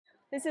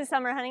This is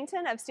Summer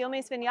Huntington of Steel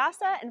Mace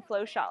Vinyasa and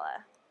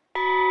FlowShala.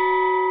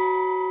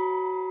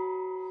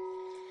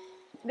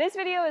 This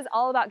video is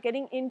all about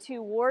getting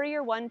into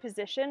Warrior One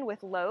position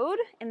with load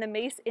and the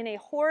mace in a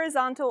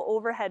horizontal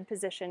overhead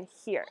position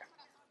here.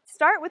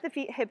 Start with the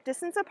feet hip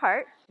distance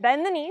apart,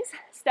 bend the knees,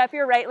 step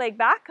your right leg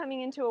back,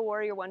 coming into a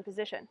Warrior One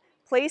position.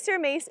 Place your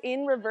mace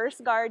in reverse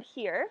guard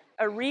here.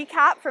 A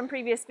recap from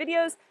previous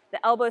videos,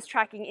 the elbow is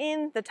tracking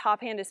in, the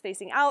top hand is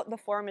facing out, the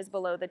forearm is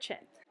below the chin.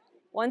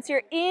 Once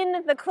you're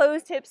in the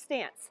closed hip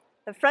stance,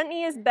 the front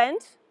knee is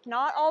bent,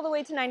 not all the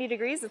way to 90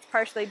 degrees, it's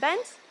partially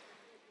bent.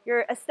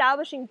 You're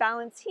establishing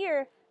balance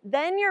here,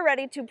 then you're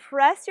ready to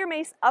press your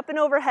mace up and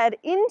overhead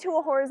into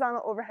a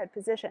horizontal overhead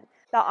position.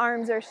 The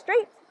arms are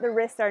straight, the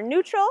wrists are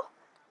neutral,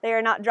 they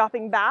are not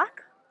dropping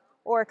back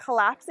or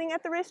collapsing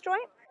at the wrist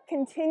joint.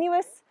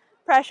 Continuous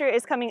pressure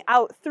is coming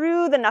out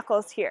through the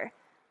knuckles here.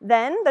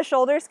 Then the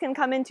shoulders can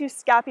come into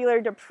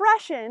scapular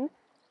depression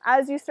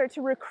as you start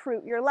to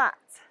recruit your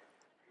lats.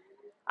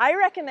 I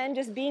recommend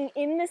just being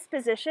in this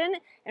position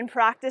and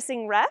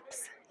practicing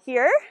reps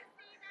here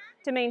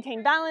to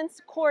maintain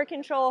balance, core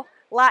control,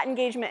 lat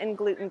engagement, and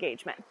glute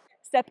engagement.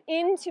 Step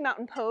into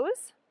mountain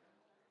pose,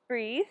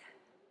 breathe,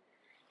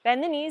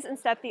 bend the knees and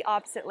step the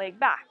opposite leg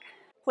back.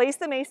 Place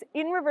the mace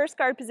in reverse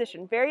guard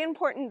position. Very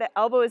important, the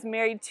elbow is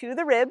married to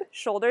the rib,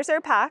 shoulders are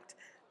packed.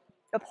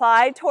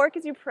 Apply torque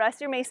as you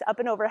press your mace up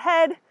and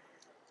overhead.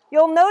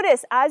 You'll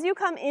notice as you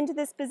come into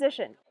this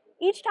position,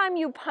 each time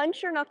you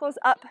punch your knuckles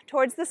up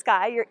towards the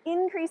sky, you're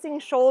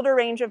increasing shoulder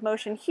range of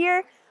motion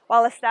here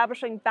while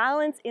establishing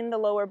balance in the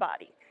lower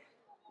body.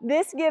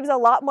 This gives a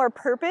lot more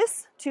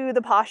purpose to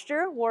the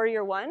posture,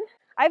 Warrior One.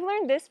 I've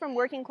learned this from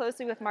working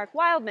closely with Mark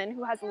Wildman,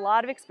 who has a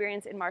lot of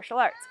experience in martial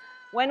arts.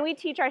 When we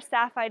teach our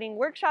staff fighting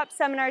workshops,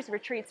 seminars,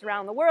 retreats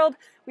around the world,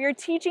 we are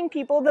teaching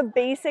people the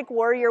basic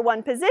Warrior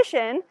One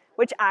position,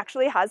 which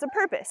actually has a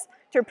purpose,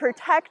 to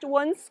protect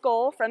one's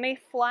skull from a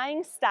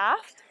flying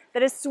staff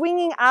that is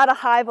swinging at a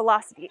high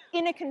velocity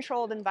in a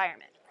controlled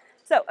environment.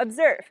 So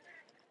observe,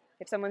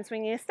 if someone's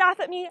swinging a staff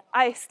at me,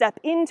 I step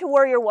into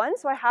Warrior One,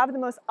 so I have the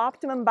most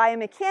optimum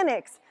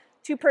biomechanics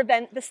to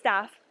prevent the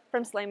staff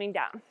from slamming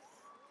down.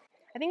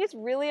 I think it's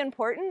really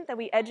important that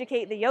we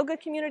educate the yoga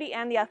community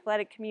and the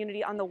athletic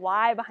community on the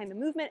why behind the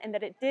movement and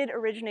that it did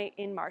originate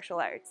in martial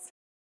arts.